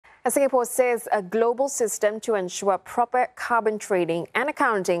Singapore says a global system to ensure proper carbon trading and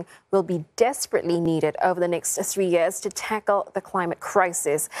accounting will be desperately needed over the next 3 years to tackle the climate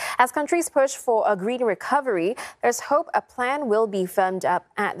crisis. As countries push for a green recovery, there's hope a plan will be firmed up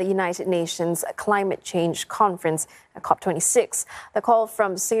at the United Nations Climate Change Conference, COP26. The call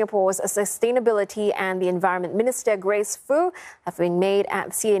from Singapore's Sustainability and the Environment Minister, Grace Fu, have been made at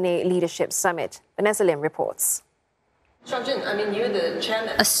the CNA Leadership Summit. Vanessa Lim reports.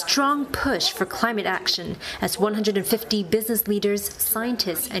 A strong push for climate action as 150 business leaders,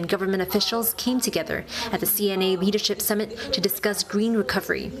 scientists and government officials came together at the CNA Leadership Summit to discuss green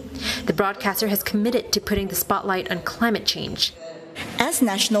recovery. The broadcaster has committed to putting the spotlight on climate change. As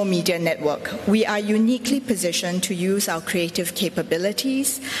National Media Network, we are uniquely positioned to use our creative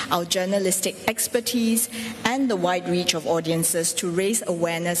capabilities, our journalistic expertise, and the wide reach of audiences to raise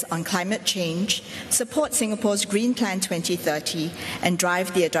awareness on climate change, support Singapore's Green Plan 2030, and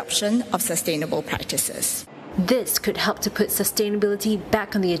drive the adoption of sustainable practices. This could help to put sustainability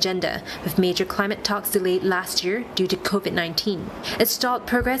back on the agenda, with major climate talks delayed last year due to COVID-19. It stalled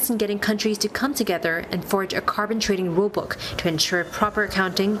progress in getting countries to come together and forge a carbon trading rulebook to ensure proper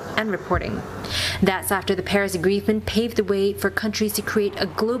accounting and reporting. That's after the Paris Agreement paved the way for countries to create a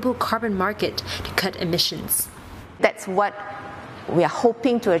global carbon market to cut emissions. That's what we are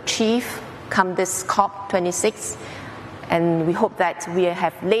hoping to achieve come this COP26. And we hope that we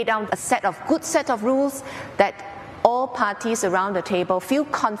have laid down a good set of rules that all parties around the table feel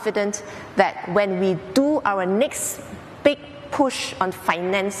confident that when we do our next big push on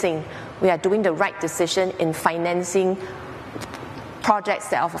financing, we are doing the right decision in financing projects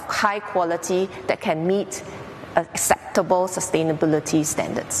that are of high quality that can meet acceptable sustainability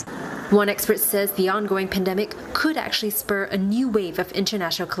standards. One expert says the ongoing pandemic could actually spur a new wave of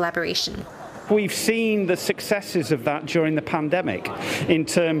international collaboration. We've seen the successes of that during the pandemic in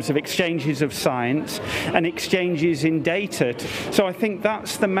terms of exchanges of science and exchanges in data. So I think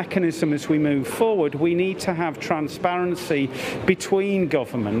that's the mechanism as we move forward. We need to have transparency between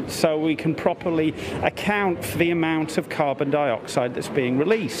governments so we can properly account for the amount of carbon dioxide that's being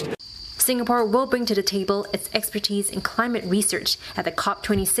released. Singapore will bring to the table its expertise in climate research at the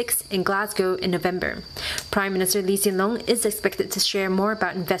COP26 in Glasgow in November. Prime Minister Lee Hsien Loong is expected to share more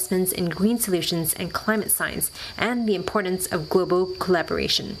about investments in green solutions and climate science and the importance of global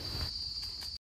collaboration.